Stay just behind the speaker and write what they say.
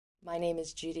My name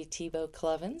is Judy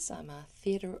Klevins. I'm a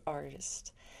theater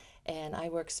artist, and I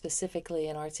work specifically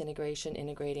in arts integration,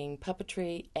 integrating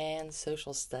puppetry and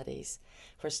social studies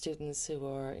for students who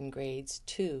are in grades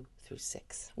 2 through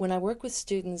 6. When I work with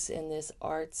students in this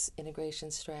arts integration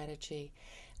strategy,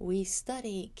 we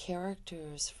study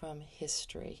characters from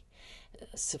history,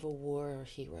 Civil War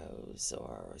heroes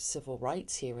or civil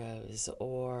rights heroes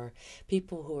or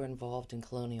people who are involved in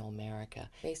colonial America.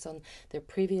 Based on their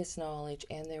previous knowledge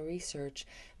and their research,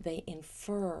 they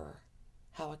infer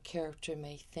how a character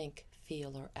may think,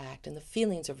 feel, or act, and the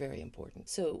feelings are very important.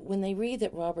 So when they read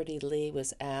that Robert E. Lee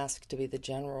was asked to be the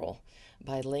general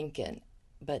by Lincoln,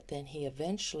 but then he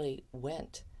eventually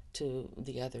went to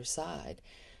the other side,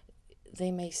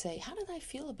 they may say, how did I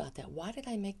feel about that? Why did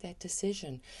I make that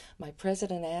decision? My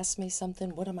president asked me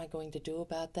something. What am I going to do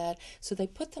about that? So they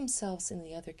put themselves in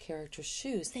the other character's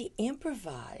shoes. They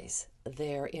improvise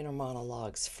their inner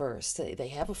monologues first. They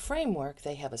have a framework.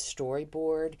 They have a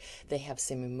storyboard. They have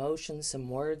some emotions, some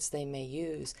words they may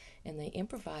use, and they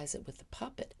improvise it with the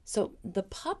puppet. So the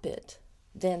puppet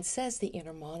then says the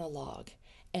inner monologue,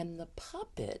 and the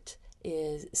puppet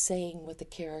is saying what the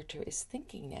character is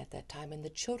thinking at that time, and the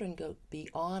children go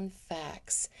beyond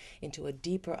facts into a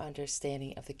deeper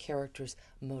understanding of the character's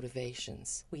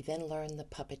motivations. We then learn the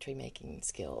puppetry making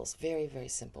skills, very, very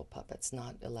simple puppets,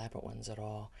 not elaborate ones at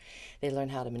all. They learn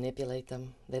how to manipulate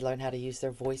them. They learn how to use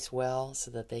their voice well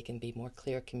so that they can be more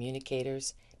clear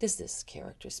communicators. Does this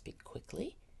character speak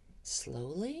quickly?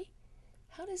 Slowly?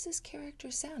 How does this character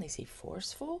sound? Is he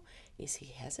forceful? Is he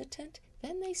hesitant?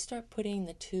 Then they start putting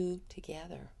the two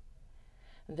together.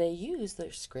 They use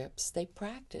their scripts, they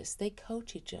practice, they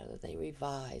coach each other, they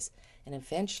revise, and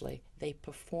eventually they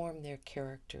perform their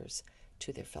characters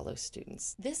to their fellow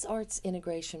students. This arts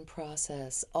integration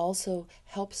process also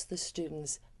helps the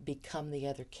students become the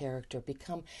other character,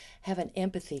 have an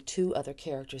empathy to other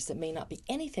characters that may not be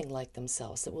anything like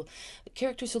themselves,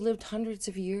 characters who lived hundreds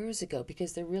of years ago,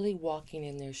 because they're really walking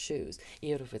in their shoes,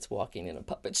 even if it's walking in a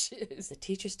puppet's shoes. The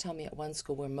teachers tell me at one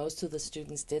school where most of the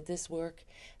students did this work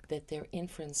that their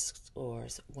inference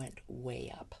scores went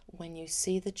way up. When you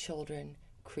see the children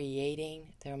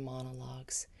creating their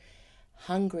monologues,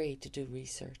 hungry to do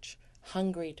research,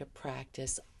 hungry to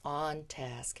practice, on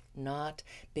task, not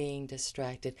being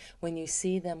distracted. When you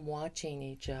see them watching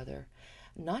each other,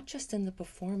 not just in the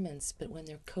performance, but when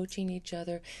they're coaching each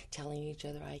other, telling each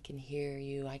other, I can hear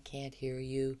you, I can't hear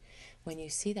you. When you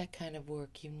see that kind of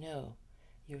work, you know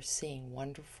you're seeing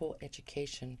wonderful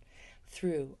education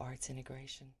through arts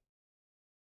integration.